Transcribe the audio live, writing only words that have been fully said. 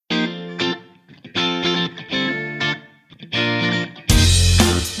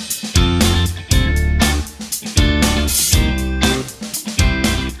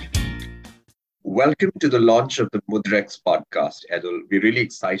Welcome to the launch of the Mudrex podcast, Edul. We're really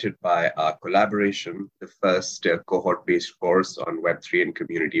excited by our collaboration. The first cohort-based course on Web3 and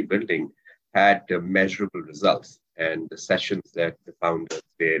community building had measurable results, and the sessions that the founders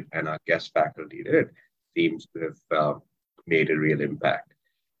did and our guest faculty did seems to have made a real impact.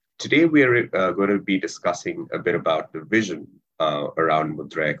 Today, we're going to be discussing a bit about the vision around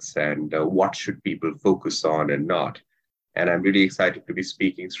Mudrex and what should people focus on and not. And I'm really excited to be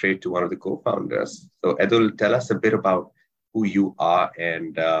speaking straight to one of the co-founders. So Edul, tell us a bit about who you are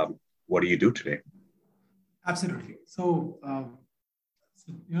and what do you do today? Absolutely. So,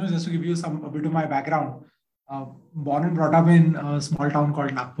 just to give you a bit of my background, born and brought up in a small town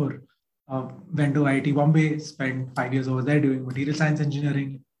called Nagpur, went to IIT Bombay, spent 5 years over there doing material science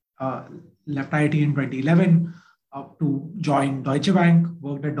engineering, left IIT in 2011 to join Deutsche Bank,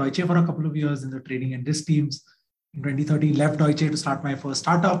 worked at Deutsche for a couple of years in the trading and risk teams. In 2013, left Deutsche to start my first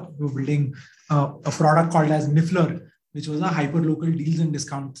startup. We were building a product called as Niffler, which was a hyper-local deals and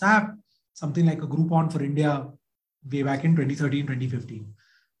discounts app, something like a Groupon for India way back in 2013, 2015.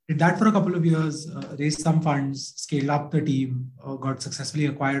 Did that for a couple of years, raised some funds, scaled up the team, got successfully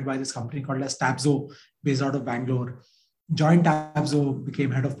acquired by this company called as Tapzo, based out of Bangalore. Joined Tapzo,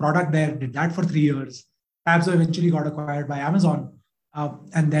 became head of product there, did that for 3 years. Tapzo eventually got acquired by Amazon.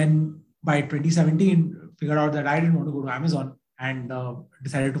 And then by 2017, figured out that I didn't want to go to Amazon and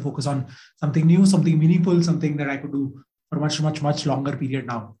decided to focus on something new, something meaningful, something that I could do for a much longer period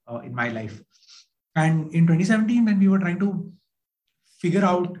now in my life. And in 2017, when we were trying to figure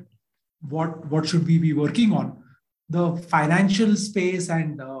out what should we be working on, the financial space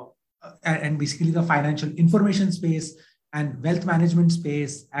and basically the financial information space and wealth management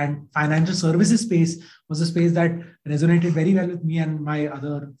space and financial services space was a space that resonated very well with me and my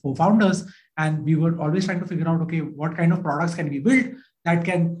other co-founders. And we were always trying to figure out, okay, what kind of products can we build that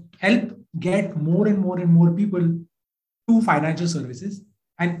can help get more and more people to financial services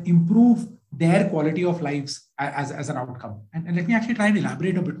and improve their quality of lives as an outcome. And let me actually try and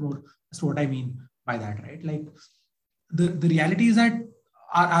elaborate a bit more as to what I mean by that, right? Like the reality is that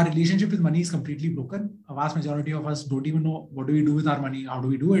our relationship with money is completely broken. A vast majority of us don't even know what do we do with our money, how do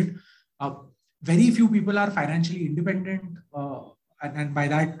we do it. Very few people are financially independent. And by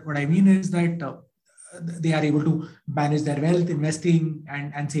that, what I mean is that they are able to manage their wealth, investing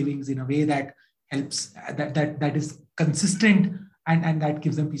and savings in a way that helps, that is consistent and that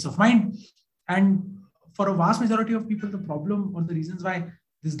gives them peace of mind. And for a vast majority of people, the problem or the reasons why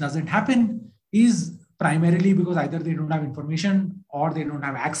this doesn't happen is primarily because either they don't have information or they don't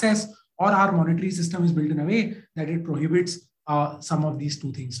have access, or our monetary system is built in a way that it prohibits some of these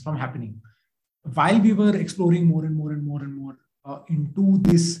two things from happening. While we were exploring more and more into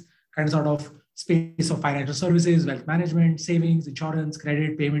this kind of sort of space of financial services, wealth management, savings, insurance,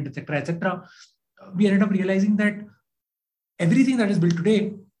 credit, payment, etc., we ended up realizing that everything that is built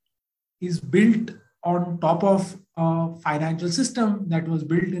today is built on top of a financial system that was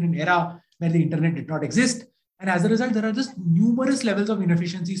built in an era where the internet did not exist. And as a result, there are just numerous levels of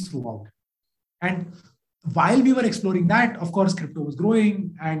inefficiencies throughout. And while we were exploring that, of course, crypto was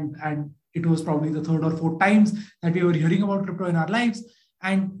growing and it was probably the third or fourth times that we were hearing about crypto in our lives.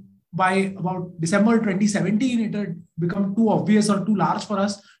 And by about December 2017, it had become too obvious or too large for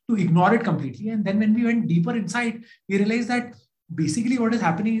us to ignore it completely. And then when we went deeper inside, we realized that basically what is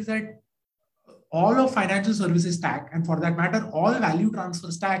happening is that all of financial services stack, and for that matter, all value transfer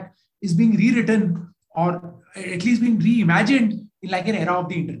stack is being rewritten or at least being reimagined in like an era of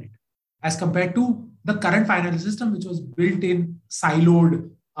the internet as compared to the current financial system, which was built in siloed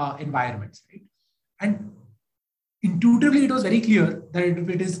environments. Right? And intuitively, it was very clear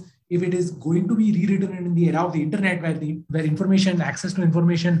that if it is going to be rewritten in the era of the internet, where information, access to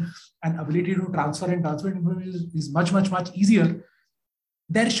information, and ability to transfer information is much easier,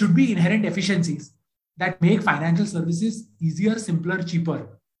 there should be inherent efficiencies that make financial services easier, simpler,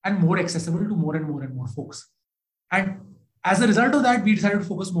 cheaper, and more accessible to more and more folks. And as a result of that, we decided to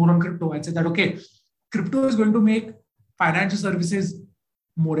focus more on crypto and said that, okay, crypto is going to make financial services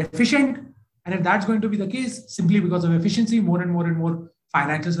more efficient. And if that's going to be the case, simply because of efficiency, more and more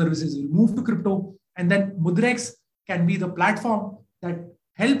financial services will move to crypto. And then Mudrex can be the platform that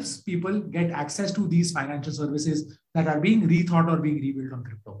helps people get access to these financial services that are being rethought or being rebuilt on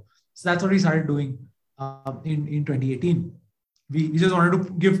crypto. So that's what we started doing in 2018. We just wanted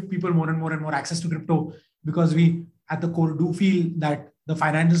to give people more and more access to crypto because we, at the core, do feel that the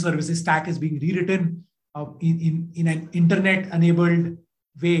financial services stack is being rewritten in an internet-enabled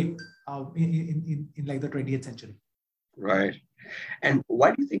way in like the 20th century. Right. And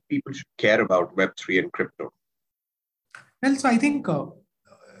why do you think people should care about Web3 and crypto? Well, so I think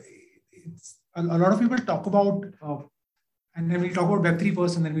a lot of people talk about, and then we'll talk about Web3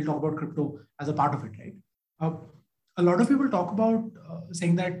 first, and then we'll talk about crypto as a part of it, right? A lot of people talk about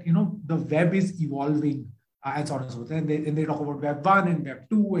saying that, the web is evolving and so on and so forth. And they talk about Web 1 and Web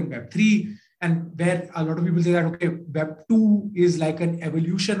 2 and Web 3, and where a lot of people say that, okay, Web 2 is like an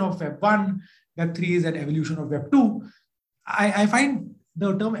evolution of Web 1, Web 3 is an evolution of Web 2. I find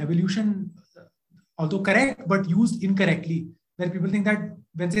the term evolution, although correct, but used incorrectly, where people think that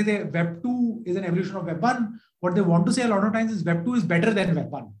when say the Web 2 is an evolution of Web 1, what they want to say a lot of times is Web 2 is better than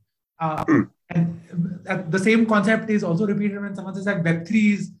Web 1. And the same concept is also repeated when someone says that Web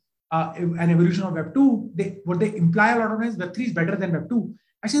 3 is an evolution of Web 2. What they imply a lot of times, Web 3 is better than Web 2.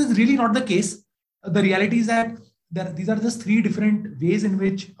 Actually, that's really not the case. The reality is that these are just three different ways in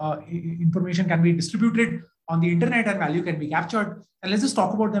which information can be distributed on the internet and value can be captured. And let's just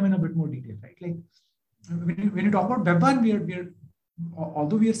talk about them in a bit more detail, right? Like when you talk about Web 1,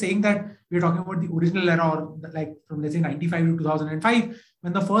 although we are saying that we're talking about the original era, or like from, let's say, 95 to 2005,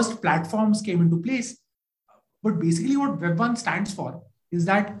 when the first platforms came into place. But basically what Web 1 stands for is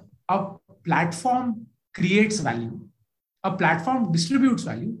that a platform creates value, a platform distributes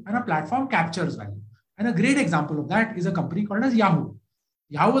value, and a platform captures value. And a great example of that is a company called as Yahoo.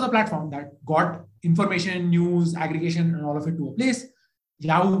 Yahoo was a platform that got information, news, aggregation, and all of it to a place.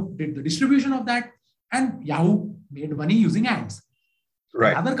 Yahoo did the distribution of that, and Yahoo made money using ads.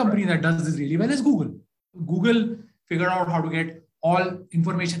 Right. Another company that does this really well is Google. Google figured out how to get all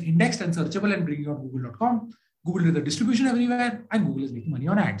information indexed and searchable and bringing out google.com. Google did the distribution everywhere, and Google is making money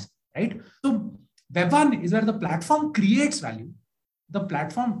on ads, right? So Web 1 is where the platform creates value, the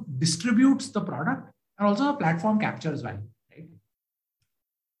platform distributes the product, and also the platform captures value, right?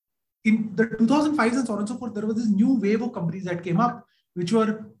 In the 2005s and so on and so forth, there was this new wave of companies that came up, which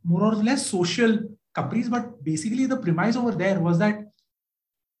were more or less social companies. But basically the premise over there was that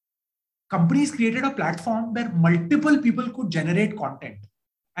companies created a platform where multiple people could generate content.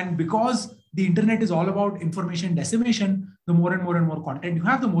 And because the internet is all about information dissemination, the more and more content you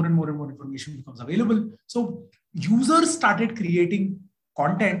have, the more and more information becomes available. So users started creating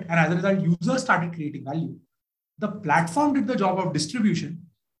content, and as a result, users started creating value. The platform did the job of distribution,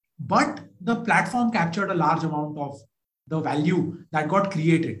 but the platform captured a large amount of the value that got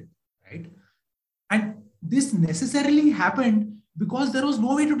created, right? And this necessarily happened because there was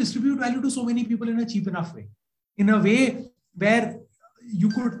no way to distribute value to so many people in a cheap enough way, in a way where you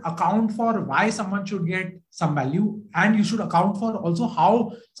could account for why someone should get some value, and you should account for also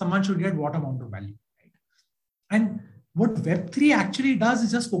how someone should get what amount of value, right? And what Web3 actually does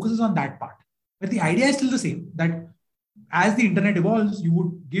is just focuses on that part. But the idea is still the same, that as the internet evolves, you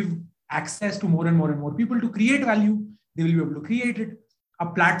would give access to more and more people to create value. They will be able to create it. A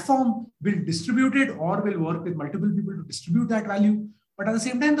platform will distribute it or will work with multiple people to distribute that value. But at the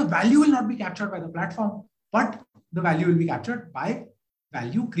same time, the value will not be captured by the platform, but the value will be captured by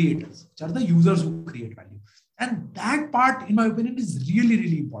value creators, which are the users who create value. And that part, in my opinion, is really,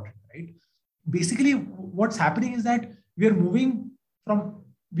 really important, right? Basically, what's happening is that we are moving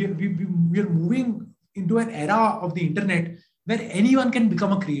into an era of the internet where anyone can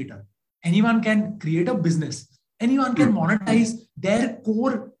become a creator. Anyone can create a business. Anyone can monetize their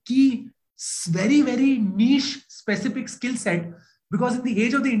core key, very, very niche specific skill set, because in the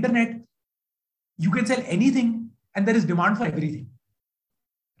age of the internet, you can sell anything and there is demand for everything,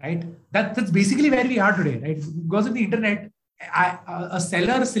 right? That's basically where we are today, right? Because of the internet, a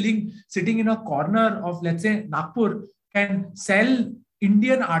seller sitting in a corner of, let's say, Nagpur can sell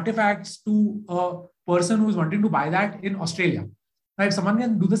Indian artifacts to a person who's wanting to buy that in Australia. Now, if someone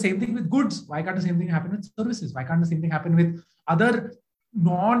can do the same thing with goods, why can't the same thing happen with services? Why can't the same thing happen with other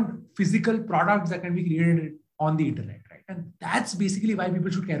non-physical products that can be created on the internet, right? And that's basically why people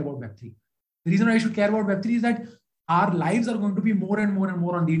should care about Web3. The reason why I should care about Web3 is that our lives are going to be more and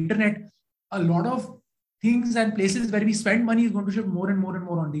more on the internet. A lot of things and places where we spend money is going to shift more and more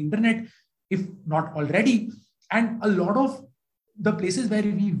on the internet, if not already. And a lot of the places where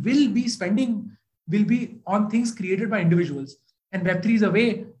we will be spending will be on things created by individuals. And Web3 is a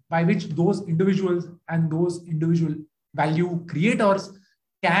way by which those individuals and those individual value creators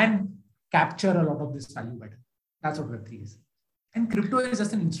can capture a lot of this value better. That's what Web3 is. And crypto is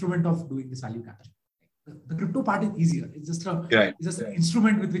just an instrument of doing this value capture. The crypto part is easier. It's just an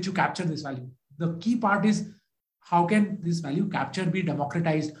instrument with which you capture this value. The key part is, how can this value capture be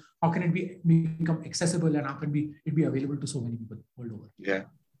democratized? How can it become accessible, and how can it be available to so many people world over? Yeah.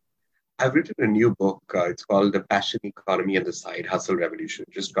 I've written a new book. It's called The Passion Economy and the Side Hustle Revolution.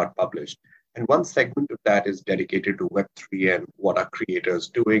 Just got published. And one segment of that is dedicated to Web3 and what are creators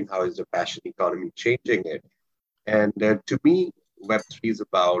doing? How is the passion economy changing it? And to me, Web3 is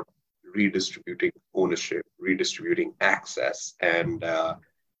about redistributing ownership, redistributing access. And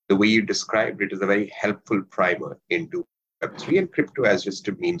the way you described it is a very helpful primer into Web3 and crypto as just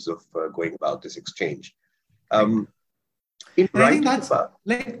a means of going about this exchange. And I think that's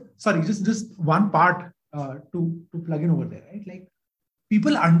just one part to plug in over there, right? Like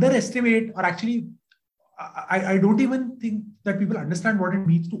people underestimate, or actually, I don't even think that people understand what it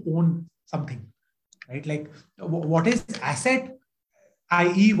means to own something, right? Like what is asset,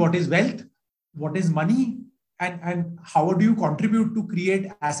 i.e. what is wealth, what is money, and how do you contribute to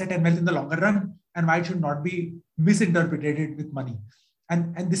create asset and wealth in the longer run, and why it should not be misinterpreted with money.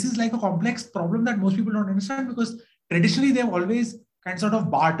 And this is like a complex problem that most people don't understand, because traditionally they've always sort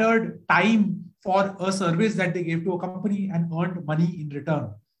of bartered time for a service that they gave to a company and earned money in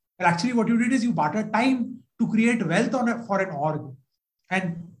return. But actually what you did is you bartered time to create wealth for an org.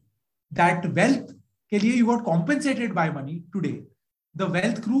 And that wealth, you got compensated by money today. The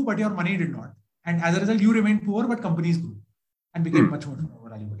wealth grew, but your money did not. And as a result, you remained poor, but companies grew and became much more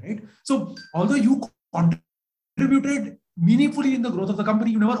valuable, right? So although you contributed meaningfully in the growth of the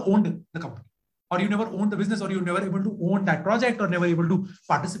company, you never owned the company, or you never owned the business, or you never able to own that project, or never able to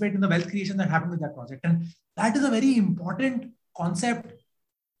participate in the wealth creation that happened with that project. And that is a very important concept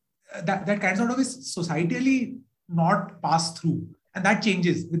that sort of is societally not passed through. And that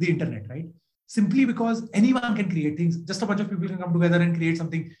changes with the internet, right? Simply because anyone can create things. Just a bunch of people can come together and create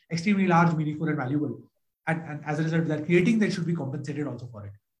something extremely large, meaningful, and valuable. And as a result of that creating, they should be compensated also for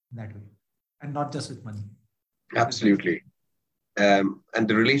it in that way, and not just with money. Absolutely. And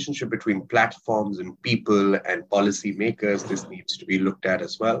the relationship between platforms and people and policy makers, this needs to be looked at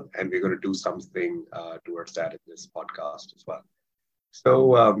as well. And we're going to do something towards that in this podcast as well.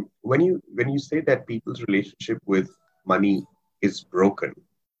 So when you say that people's relationship with money is broken,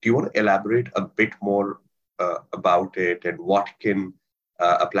 do you want to elaborate a bit more about it, and what can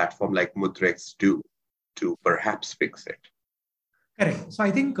a platform like Mudrex do to perhaps fix it? Correct. So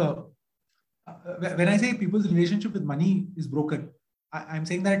I think when I say people's relationship with money is broken, I'm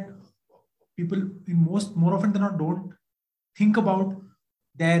saying that people more often than not don't think about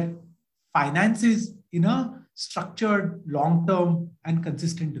their finances in a structured, long-term and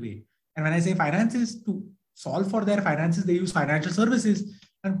consistent way. And when I say finances, to solve for their finances, they use financial services,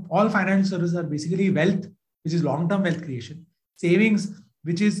 and all financial services are basically wealth, which is long-term wealth creation, savings,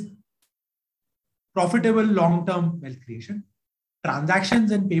 which is profitable long-term wealth creation,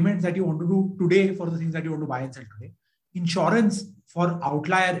 transactions and payments that you want to do today for the things that you want to buy and sell today, insurance for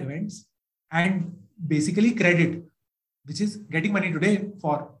outlier events, and basically credit, which is getting money today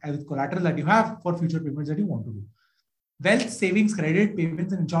for with collateral that you have for future payments that you want to do. Wealth, savings, credit,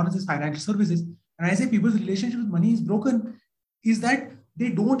 payments, and insurance is financial services. And I say people's relationship with money is broken is that they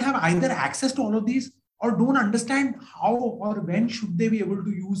don't have either access to all of these, or don't understand how or when should they be able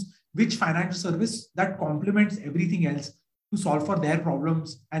to use which financial service that complements everything else to solve for their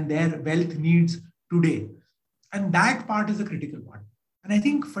problems and their wealth needs today. And that part is a critical part. And I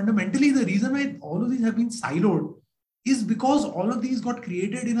think fundamentally the reason why all of these have been siloed is because all of these got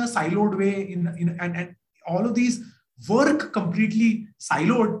created in a siloed way, and all of these work completely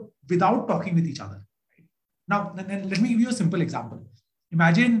siloed without talking with each other. Right? Now, let me give you a simple example.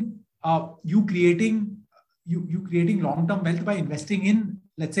 Imagine you creating long-term wealth by investing in,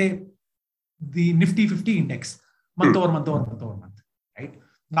 let's say, the Nifty 50 index, month over month, right?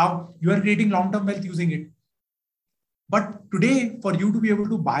 Now you are creating long-term wealth using it. But today, for you to be able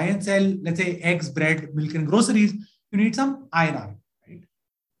to buy and sell, let's say, eggs, bread, milk, and groceries, you need some INR, right?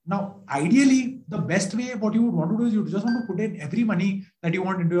 Now, ideally, the best way, what you would want to do is you just want to put in every money that you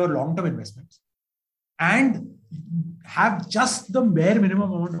want into your long-term investments and have just the bare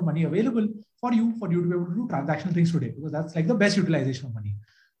minimum amount of money available for you to be able to do transactional things today, because that's like the best utilization of money.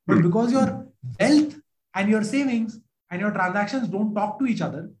 But because your wealth and your savings and your transactions don't talk to each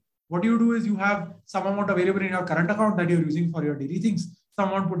other, what you do is you have some amount available in your current account that you're using for your daily things, some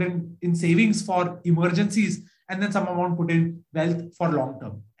amount put in savings for emergencies, and then some amount put in wealth for long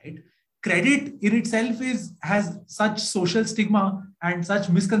term. Right? Credit in itself has such social stigma and such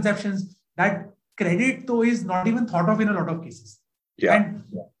misconceptions that credit though is not even thought of in a lot of cases. Yeah.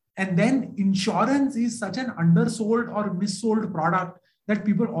 And then insurance is such an undersold or missold product that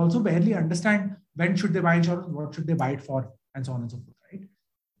people also barely understand when should they buy insurance, what should they buy it for, and so on and so forth, right?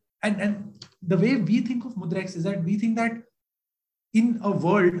 And the way we think of Mudrex is that we think that in a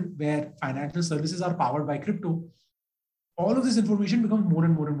world where financial services are powered by crypto, all of this information becomes more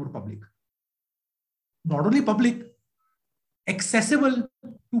and more and more public. Not only public, accessible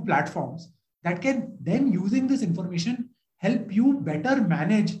to platforms that can then, using this information, help you better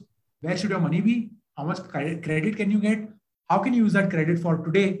manage where should your money be, how much credit can you get, how can you use that credit for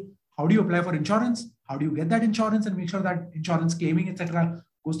today, how do you apply for insurance? How do you get that insurance and make sure that insurance claiming, etc.,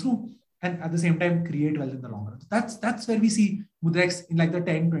 goes through? And at the same time, create wealth in the long run. That's where we see Mudrex in like the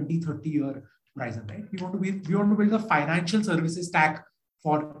 10, 20, 30-year horizon, right? We want to build a financial services stack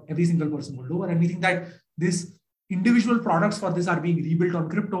for every single person world over. And we think that this individual products for this are being rebuilt on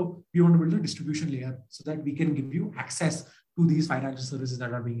crypto. We want to build a distribution layer so that we can give you access to these financial services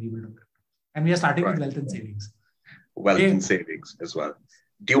that are being rebuilt on crypto. And we are starting with wealth and savings. Wealth and savings as well.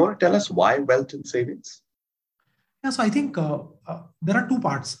 Do you want to tell us why wealth and savings? Yeah, so I think there are two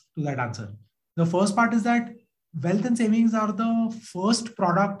parts to that answer. The first part is that wealth and savings are the first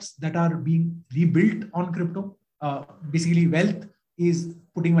products that are being rebuilt on crypto. Basically, wealth is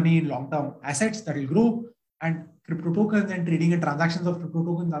putting money in long-term assets that will grow, and crypto tokens and trading and transactions of crypto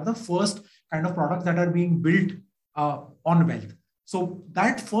tokens are the first kind of products that are being built on wealth. So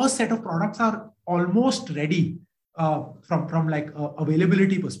that first set of products are almost ready from like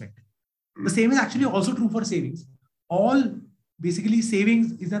availability perspective. The same is actually also true for savings. All basically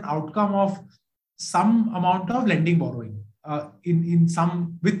savings is an outcome of some amount of lending borrowing with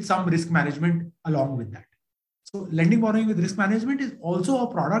some risk management along with that. So lending borrowing with risk management is also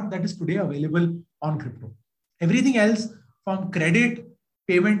a product that is today available on crypto. Everything else from credit,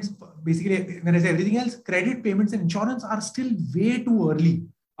 payments, basically when I say everything else, credit, payments and insurance are still way too early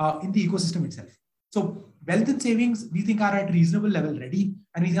in the ecosystem itself. So wealth and savings, we think are at reasonable level ready,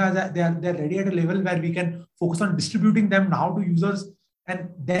 and we think that they're ready at a level where we can focus on distributing them now to users, and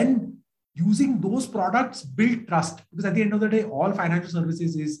then using those products build trust. Because at the end of the day, all financial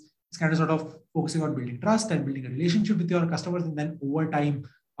services is kind of sort of focusing on building trust and building a relationship with your customers, and then over time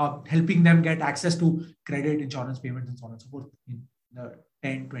helping them get access to credit, insurance, payments, and so on and so forth in the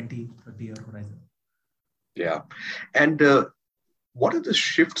 10, 20, 30-year horizon. Yeah. And what are the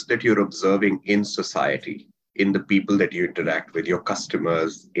shifts that you're observing in society, in the people that you interact with, your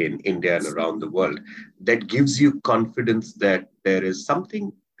customers in India and around the world, that gives you confidence that there is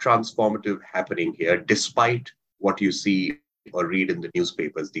something transformative happening here, despite what you see or read in the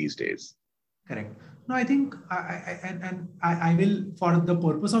newspapers these days? Correct. No, I think I will, for the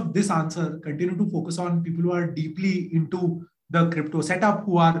purpose of this answer, continue to focus on people who are deeply into the crypto setup,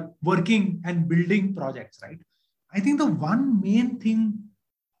 who are working and building projects, right? I think the one main thing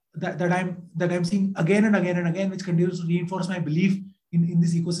that I'm seeing again and again and again, which continues to reinforce my belief in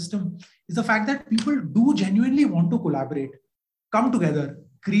this ecosystem, is the fact that people do genuinely want to collaborate, come together,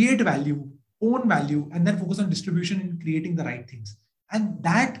 create value, own value, and then focus on distribution and creating the right things. And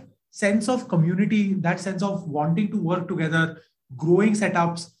that sense of community, that sense of wanting to work together, growing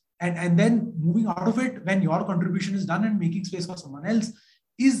setups, and then moving out of it when your contribution is done and making space for someone else,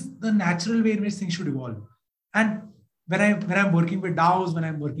 is the natural way in which things should evolve. And when I'm working with DAOs, when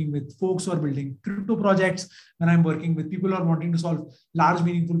I'm working with folks who are building crypto projects, when I'm working with people who are wanting to solve large,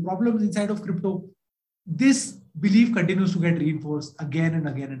 meaningful problems inside of crypto, this belief continues to get reinforced again and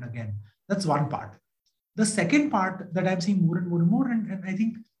again and again. That's one part. The second part that I'm seeing more and more and more, and I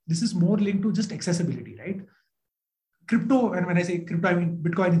think this is more linked to just accessibility, right? Crypto, and when I say crypto, I mean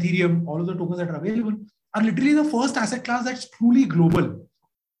Bitcoin, Ethereum, all of the tokens that are available are literally the first asset class that's truly global,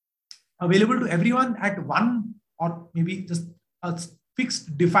 available to everyone at one or maybe just a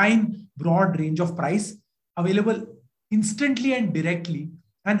fixed, defined, broad range of price, available instantly and directly,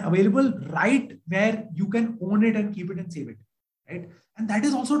 and available right where you can own it and keep it and save it, right? And that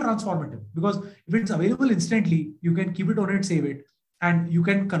is also transformative, because if it's available instantly, you can keep it, own it, save it, and you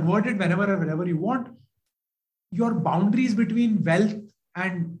can convert it whenever or wherever you want. Your boundaries between wealth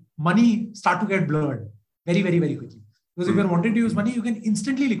and money start to get blurred very, very, very quickly. Because if you're wanting to use money, you can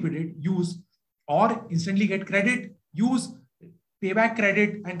instantly liquidate, use, or instantly get credit, use, pay back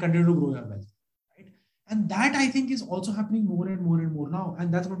credit, and continue to grow your wealth. Right? And that, I think, is also happening more and more and more now.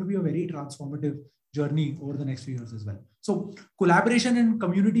 And that's going to be a very transformative journey over the next few years as well. So collaboration and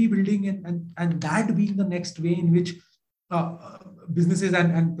community building and that being the next way in which businesses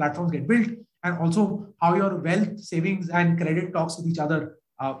and platforms get built, and also how your wealth, savings, and credit talks with each other.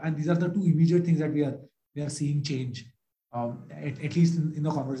 And these are the two immediate things that we are seeing change, at least in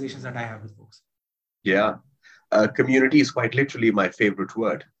the conversations that I have with folks. Yeah. Community is quite literally my favorite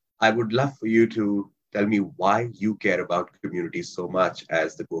word. I would love for you to tell me why you care about community so much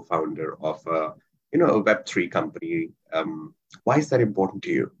as the co-founder of a Web3 company. Why is that important to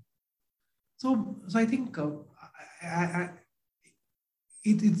you? So I think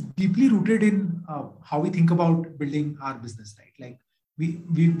it's deeply rooted in how we think about building our business, right? Like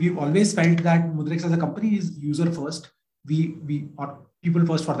we've always felt that Mudrex as a company is user first. We are people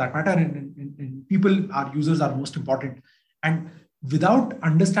first for that matter, and people, our users, are most important. And without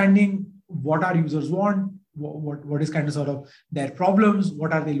understanding what our users want, what is kind of sort of their problems,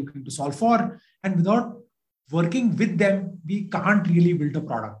 what are they looking to solve for. And without working with them, we can't really build a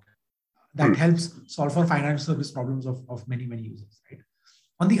product that helps solve for financial service problems of many, many users, right?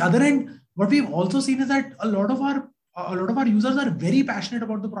 On the other end, what we've also seen is that a lot of our users are very passionate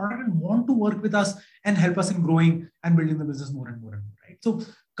about the product and want to work with us and help us in growing and building the business more and more and more, right? So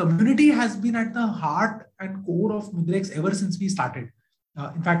community has been at the heart and core of Mudrex ever since we started.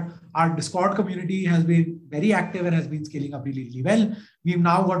 In fact, our Discord community has been very active and has been scaling up really, really well. We've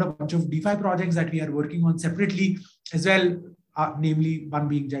now got a bunch of DeFi projects that we are working on separately as well, namely one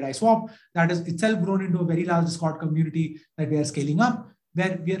being Jedi Swap, that has itself grown into a very large Discord community that we are scaling up,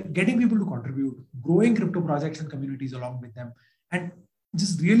 where we are getting people to contribute, growing crypto projects and communities along with them. And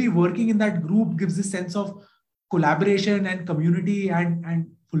just really working in that group gives this sense of collaboration and community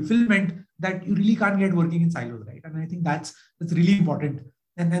and fulfillment that you really can't get working in silos, right? And I think that's really important.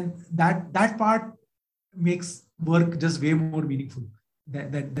 And then that part makes work just way more meaningful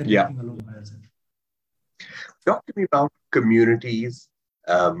than working alone by yourself. Talk to me about communities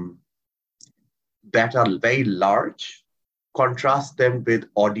that are very large. Contrast them with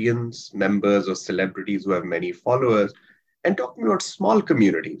audience members or celebrities who have many followers, and talk to me about small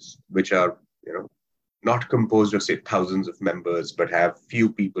communities which are, not composed of, say, thousands of members, but have few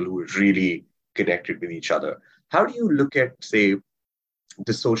people who are really connected with each other. How do you look at, say,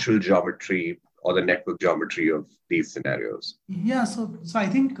 the social geometry or the network geometry of these scenarios? Yeah, so I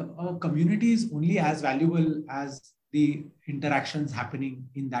think a community is only as valuable as the interactions happening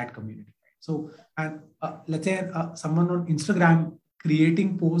in that community. So, and let's say someone on Instagram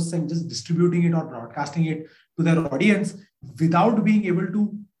creating posts and just distributing it or broadcasting it to their audience without being able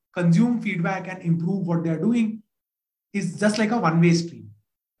to consume feedback and improve what they're doing is just like a one-way stream.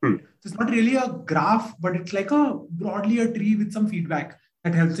 So it's not really a graph, but it's like broadly a tree with some feedback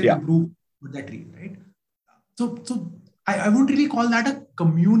that helps it improve with that tree, right? So I wouldn't really call that a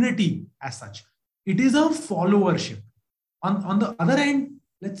community as such. It is a followership. On the other end,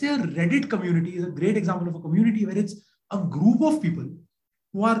 let's say a Reddit community is a great example of a community where it's a group of people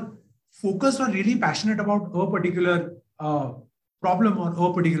who are focused or really passionate about a particular problem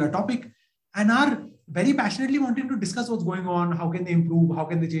or a particular topic and are very passionately wanting to discuss what's going on, how can they improve, how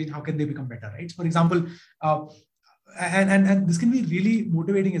can they change, how can they become better, right? So for example, and this can be really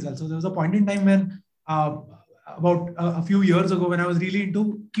motivating as well. So there was a point in time when about a few years ago when I was really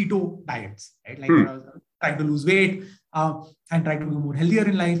into keto diets, right? Like when I was trying to lose weight and trying to be more healthier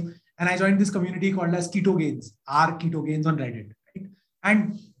in life. And I joined this community called as Keto Gains, Keto Gains on Reddit, right?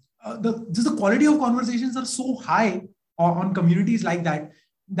 And just the quality of conversations are so high on communities like that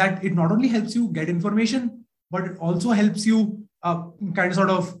it not only helps you get information, but it also helps you kind of sort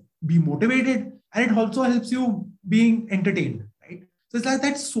of be motivated, and it also helps you being entertained, right? So it's like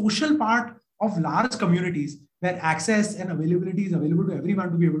that social part of large communities where access and availability is available to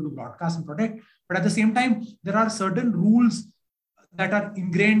everyone to be able to broadcast and protect. But at the same time, there are certain rules that are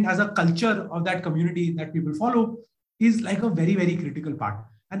ingrained as a culture of that community that people follow is like a very, very critical part.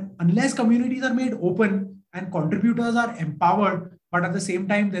 And unless communities are made open and contributors are empowered, but at the same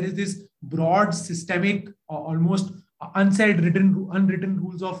time, there is this broad, systemic, almost unwritten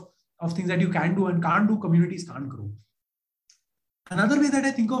rules of things that you can do and can't do, communities can't grow. Another way that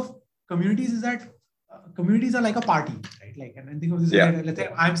I think of communities is that communities are like a party, right? Like, and think of this, let's say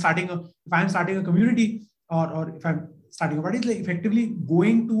if I'm starting a community or if I'm starting a party, it's like effectively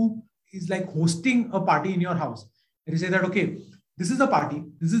is like hosting a party in your house. And you say that, okay, this is a party,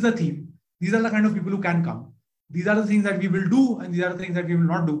 this is the theme, these are the kind of people who can come. These are the things that we will do, and these are the things that we will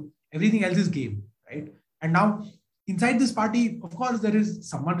not do. Everything else is game, right? And now, inside this party, of course, there is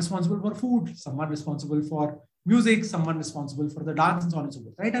someone responsible for food, someone responsible for music, someone responsible for the dance, and so on and so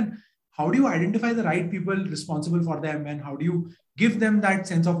forth, right? And how do you identify the right people responsible for them, and how do you give them that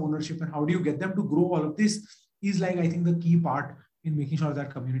sense of ownership, and how do you get them to grow all of this is like, I think, the key part in making sure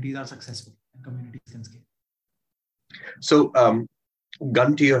that communities are successful and communities can scale. So,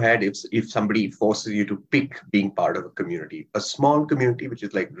 gun to your head, if somebody forces you to pick being part of a community, a small community which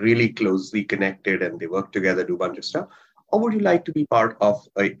is like really closely connected and they work together, do a bunch of stuff, or would you like to be part of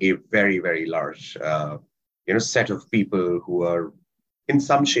a very, very large set of people who are in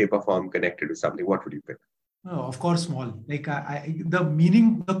some shape or form connected to something? What would you pick? Oh, of course, small. Like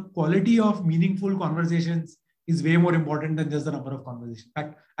the quality of meaningful conversations is way more important than just the number of conversations. In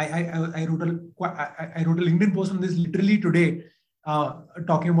fact, I wrote a LinkedIn post on this literally today,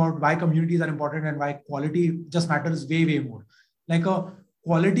 talking about why communities are important and why quality just matters way, way more. Like a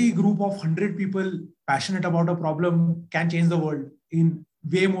quality group of 100 people passionate about a problem can change the world in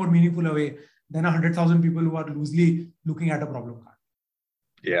way more meaningful a way than 100,000 people who are loosely looking at a problem card.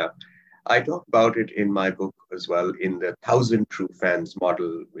 Yeah. I talk about it in my book as well, in the 1,000 true fans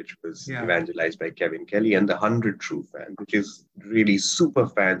model, which was evangelized by Kevin Kelly, and the 100 true fans, which is really super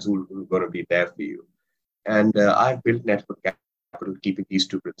fans who are going to be there for you. And I've built network capital keeping these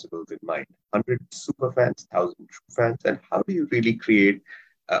two principles in mind: 100 super fans, 1,000 true fans. And how do you really create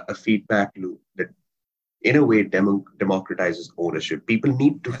a feedback loop that, in a way, democratizes ownership? People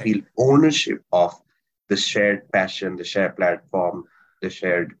need to feel ownership of the shared passion, the shared platform, the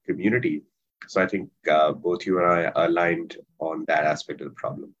shared community. So I think both you and I are aligned on that aspect of the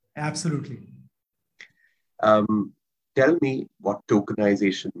problem. Absolutely. Tell me what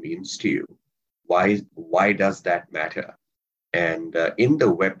tokenization means to you. Why does that matter? And in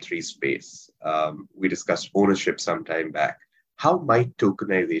the Web3 space, we discussed ownership some time back. How might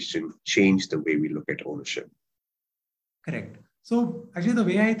tokenization change the way we look at ownership? Correct. So actually, the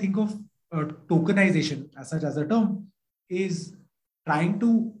way I think of tokenization as such as a term is trying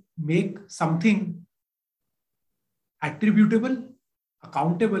to make something attributable,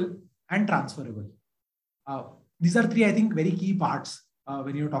 accountable, and transferable. These are three, I think, very key parts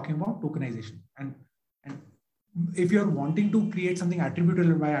when you're talking about tokenization. And if you're wanting to create something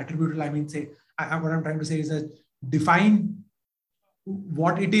attributable, by attributable, I mean, what I'm trying to say is that define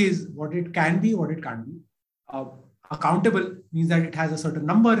what it is, what it can be, what it can't be. Accountable means that it has a certain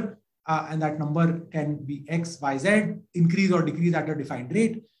number, and that number can be X, Y, Z, increase or decrease at a defined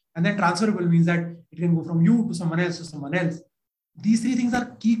rate. And then transferable means that it can go from you to someone else to someone else. These three things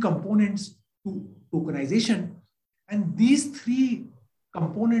are key components to tokenization. And these three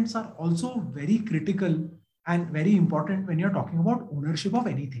components are also very critical and very important when you're talking about ownership of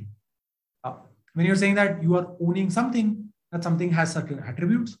anything. When you're saying that you are owning something, that something has certain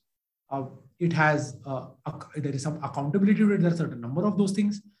attributes, it has there is some accountability to it, there are a certain number of those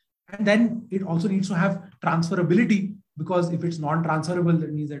things, and then it also needs to have transferability, because if it's non-transferable,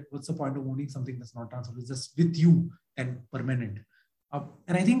 that means that what's the point of owning something that's not transferable? It's just with you and permanent.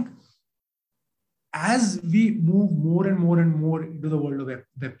 And I think as we move more and more and more into the world of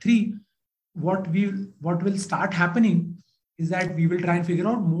Web3, what will start happening is that we will try and figure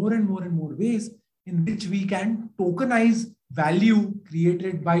out more and more and more ways in which we can tokenize value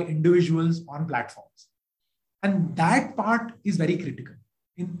created by individuals on platforms. And that part is very critical.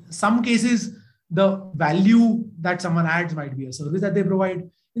 In some cases, the value that someone adds might be a service that they provide.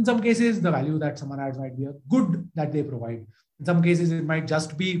 In some cases, the value that someone adds might be a good that they provide. In some cases, it might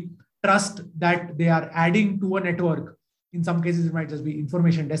just be trust that they are adding to a network. In some cases, it might just be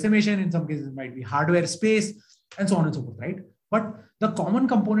information dissemination. In some cases, it might be hardware space, and so on and so forth, right? But the common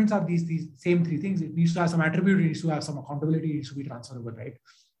components are these same three things. It needs to have some attribute, it needs to have some accountability, it needs to be transferable, right?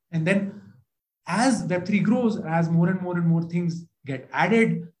 And then as Web3 grows, as more and more things get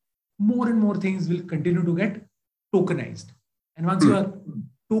added, more and more things will continue to get tokenized. And once you are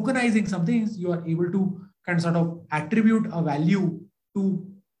tokenizing some things, you are able to kind of sort of attribute a value to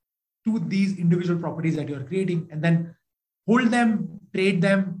these individual properties that you are creating, and then hold them, trade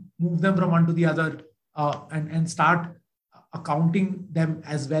them, move them from one to the other, and start accounting them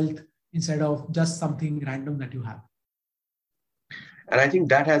as wealth instead of just something random that you have. And I think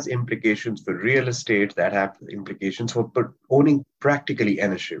that has implications for real estate, that have implications for owning practically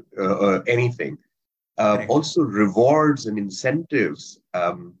anything. Also, rewards and incentives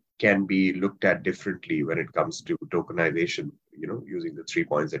can be looked at differently when it comes to tokenization, using the 3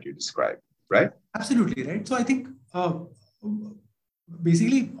 points that you described, right? Absolutely, right. So I think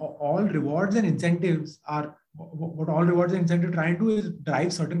basically all rewards and incentives are, what all rewards and incentives trying to do is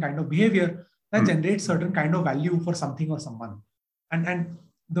drive certain kind of behavior that generates certain kind of value for something or someone. And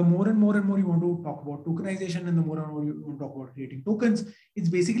the more and more you want to talk about tokenization, and the more and more you want to talk about creating tokens, it's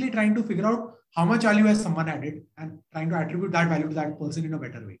basically trying to figure out how much value has someone added and trying to attribute that value to that person in a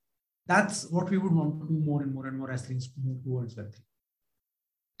better way. That's what we would want to do more and more as things move towards Web3.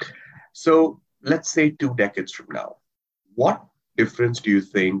 So let's say 2 decades from now, what difference do you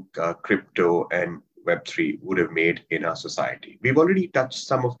think crypto and Web3 would have made in our society? We've already touched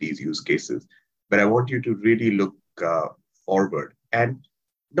some of these use cases, but I want you to really look forward and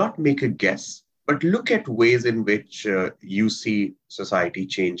not make a guess, but look at ways in which you see society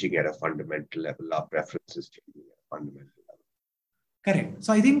changing at a fundamental level, our preferences changing at a fundamental level. Correct.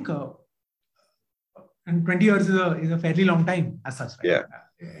 So I think and 20 years is a fairly long time as such. Right? Yeah.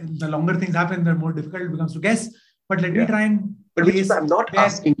 The longer things happen, the more difficult it becomes to guess. But let me try and... But I'm not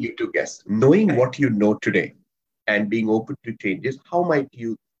asking you to guess. Knowing what you know today and being open to changes, how might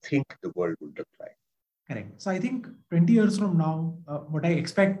you think the world would look like? Correct. So I think 20 years from now, what I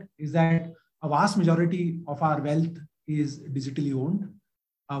expect is that a vast majority of our wealth is digitally owned.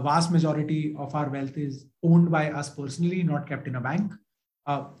 A vast majority of our wealth is owned by us personally, not kept in a bank.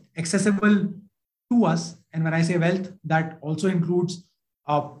 accessible to us. And when I say wealth, that also includes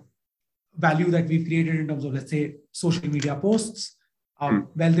value that we've created in terms of, let's say, social media posts,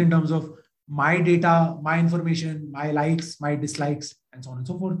 wealth in terms of my data, my information, my likes, my dislikes, and so on and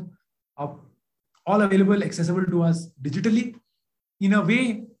so forth. All available, accessible to us digitally in a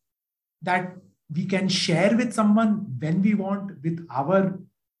way that we can share with someone when we want, with our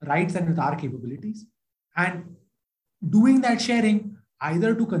rights and with our capabilities. And doing that sharing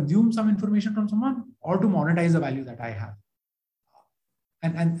either to consume some information from someone or to monetize the value that I have.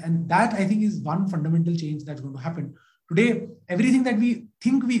 And that, I think, is one fundamental change that's going to happen. Today, everything that we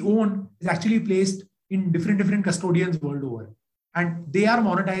think we own is actually placed in different custodians world over. And they are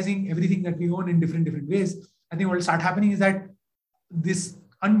monetizing everything that we own in different ways. I think what will start happening is that this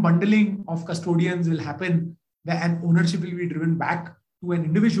unbundling of custodians will happen, and ownership will be driven back to an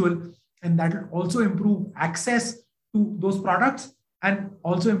individual. And that will also improve access to those products and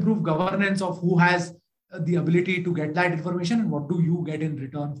also improve governance of who has the ability to get that information and what do you get in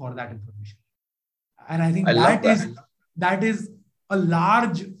return for that information. And I think that is a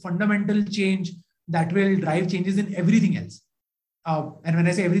large fundamental change that will drive changes in everything else. And when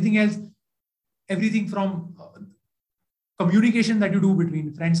I say everything else, everything from communication that you do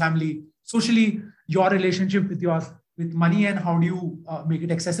between friends, family, socially, your relationship with money, and how do you make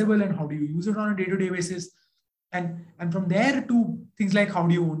it accessible and how do you use it on a day-to-day basis. And from there to things like how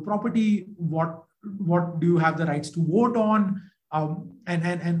do you own property, what do you have the rights to vote on,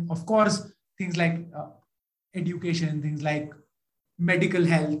 and of course, things like education, things like medical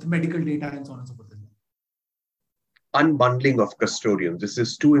health, medical data, and so on and so forth. Unbundling of custodians. This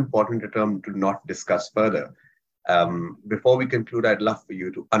is too important a term to not discuss further. Before we conclude, I'd love for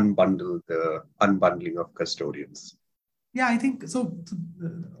you to unbundle the unbundling of custodians. Yeah, I think so.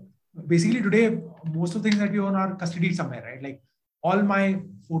 Basically, today, most of the things that we own are custodied somewhere, right? Like all my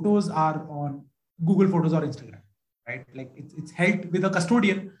photos are on Google Photos or Instagram, right? Like it's held with a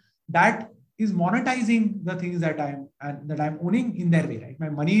custodian that is monetizing the things that I'm owning in their way, right? My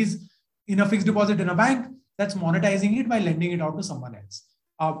money is in a fixed deposit in a bank that's monetizing it by lending it out to someone else.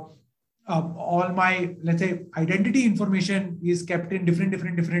 All my, let's say, identity information is kept in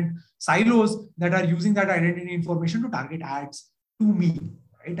different silos that are using that identity information to target ads to me,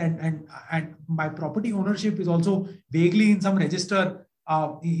 right? And my property ownership is also vaguely in some register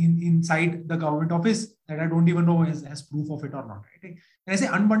inside the government office that I don't even know has proof of it or not, right? When I say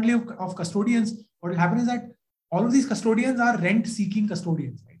unbundling of custodians, what will happen is that all of these custodians are rent-seeking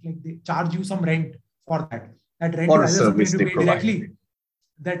custodians, right? Like they charge you some rent for that. That rent or is either service something they you pay provide. directly.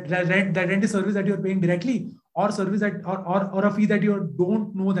 That rent is service that you're paying directly, or service that or a fee that you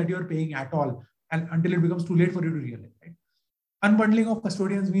don't know that you're paying at all, and until it becomes too late for you to realize, right? Unbundling of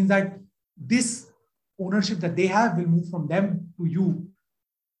custodians means that this ownership that they have will move from them to you,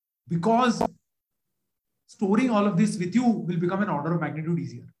 because storing all of this with you will become an order of magnitude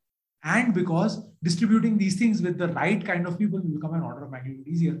easier. And because distributing these things with the right kind of people will become an order of magnitude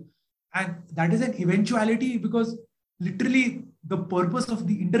easier. And that is an eventuality, because literally the purpose of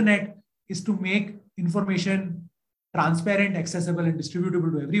the internet is to make information transparent, accessible, and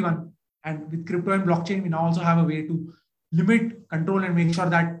distributable to everyone. And with crypto and blockchain, we now also have a way to limit, control, and make sure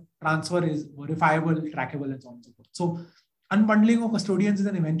that transfer is verifiable, trackable, and so on and so forth. So unbundling of custodians is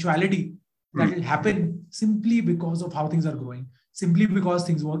an eventuality that will happen simply because of how things are growing, simply because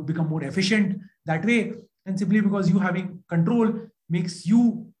things will become more efficient that way, and simply because you having control makes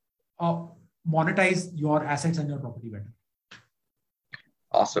you monetize your assets and your property better.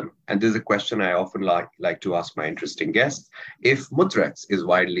 Awesome. And this is a question I often like to ask my interesting guests. If Mudrex is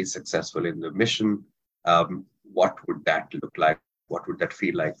widely successful in the mission, what would that look like? What would that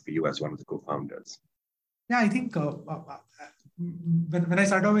feel like for you as one of the co-founders? Yeah, I think when I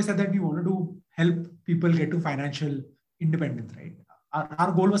started off, I said that we wanted to help people get to financial independence, right?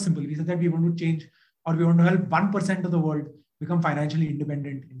 Our goal was simple. We said that we want to change, or we want to help 1% of the world become financially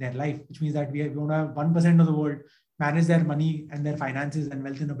independent in their life, which means that we want to have 1% of the world manage their money and their finances and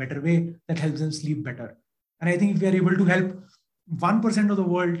wealth in a better way that helps them sleep better. And I think if we are able to help 1% of the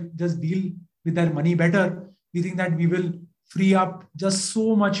world just deal with their money better, we think that we will free up just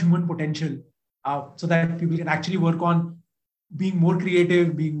so much human potential so that people can actually work on being more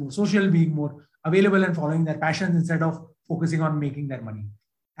creative, being more social, being more available, and following their passions instead of focusing on making their money.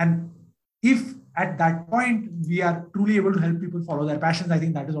 And if at that point we are truly able to help people follow their passions, I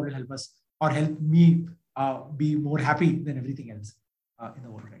think that is what will help us, or help me be more happy than everything else in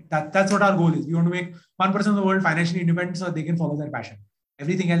the world. Right? That's what our goal is. We want to make 1% of the world financially independent so they can follow their passion.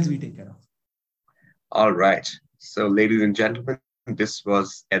 Everything else we take care of. All right. So, ladies and gentlemen, this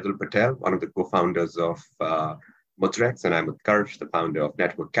was Edul Patel, one of the co-founders of Mudrex, and I'm Utkarsh, the founder of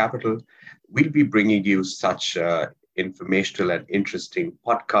Network Capital. We'll be bringing you such informational and interesting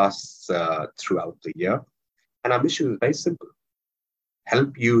podcasts throughout the year. And our mission is very simple: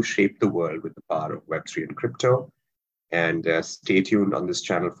 help you shape the world with the power of Web3 and crypto. And stay tuned on this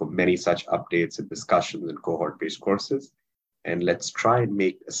channel for many such updates and discussions and cohort-based courses. And let's try and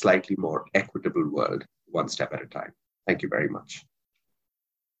make a slightly more equitable world one step at a time. Thank you very much.